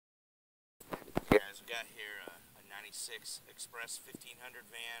Guys, we got here a 96 Express 1500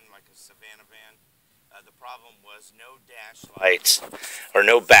 van, like a Savannah van. The problem was no dash lights or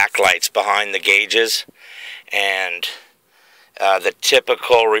no backlights behind the gauges, and the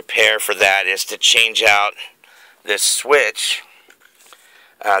typical repair for that is to change out this switch,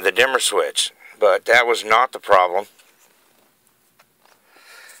 the dimmer switch, but that was not the problem.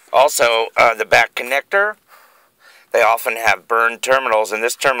 Also, the back connector, they often have burned terminals, and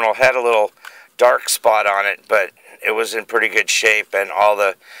this terminal had a little dark spot on it, but it was in pretty good shape, and all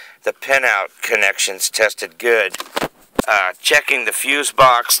the pinout connections tested good. Checking the fuse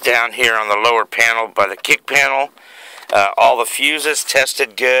box down here on the lower panel by the kick panel, all the fuses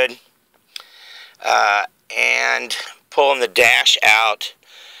tested good, and pulling the dash out,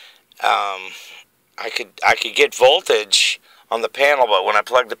 I could get voltage on the panel, but when I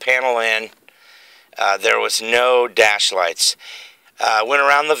plugged the panel in, there was no dash lights. Went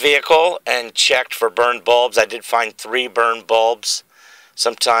around the vehicle and checked for burned bulbs. I did find 3 burned bulbs.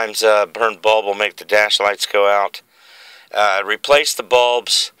 Sometimes a burned bulb will make the dash lights go out. Replaced the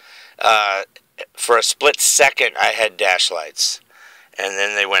bulbs. For a split second, I had dash lights, and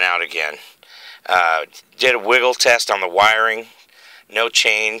then they went out again. Did a wiggle test on the wiring. No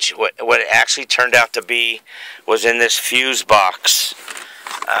change. What it actually turned out to be was in this fuse box.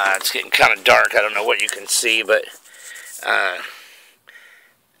 It's getting kind of dark. I don't know what you can see, but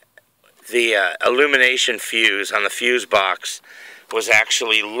the illumination fuse on the fuse box was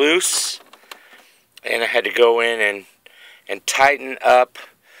actually loose, and I had to go in and tighten up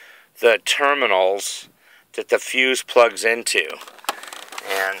the terminals that the fuse plugs into.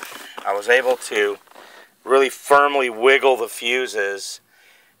 And I was able to really firmly wiggle the fuses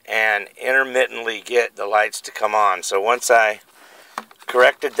and intermittently get the lights to come on. So once I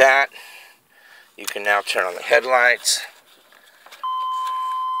corrected that, you can now turn on the headlights,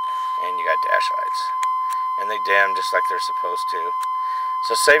 and you got dash lights, and they dim just like they're supposed to.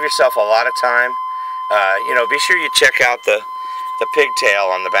 So save yourself a lot of time. Be sure you check out the pigtail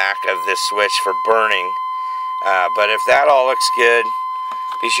on the back of this switch for burning. But if that all looks good,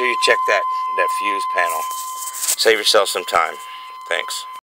 be sure you check that fuse panel. Save yourself some time. Thanks.